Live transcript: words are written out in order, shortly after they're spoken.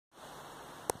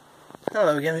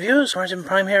Hello again viewers, Horizon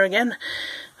Prime here again.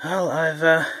 Well,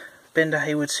 I've been to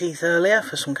Haywards Heath earlier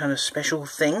for some kind of special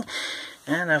thing,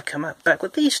 and I've come back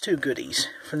with these two goodies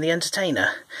from the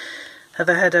Entertainer.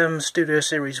 They had Studio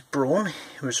Series Brawn,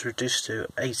 it was reduced to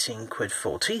 18 quid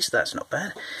 40, so that's not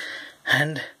bad,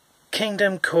 and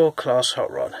Kingdom Core Class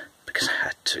Hot Rod, because I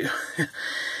had to.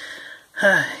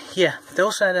 Yeah, they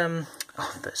also had,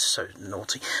 oh that's so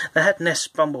naughty, they had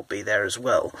N.E.S.T Bumblebee there as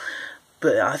well.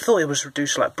 But I thought it was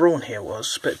reduced like Brawn here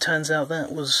was, but it turns out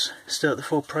that was still at the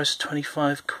full price of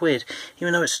 25 quid,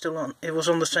 even though it's still on. It was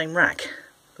on the same rack.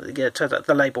 But yeah, it turns out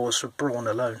the label was for Brawn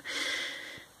alone.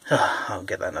 Oh, I'll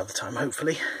get that another time,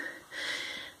 hopefully.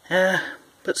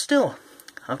 But still,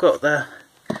 I've got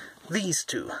these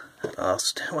two at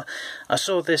last. Well, I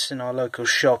saw this in our local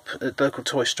shop, the local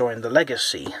toy store in the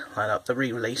Legacy line up, the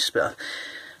re-release, but it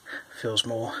feels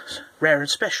more rare and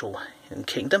special in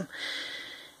Kingdom.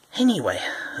 Anyway,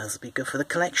 that'll be good for the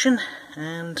collection,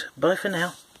 and bye for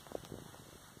now.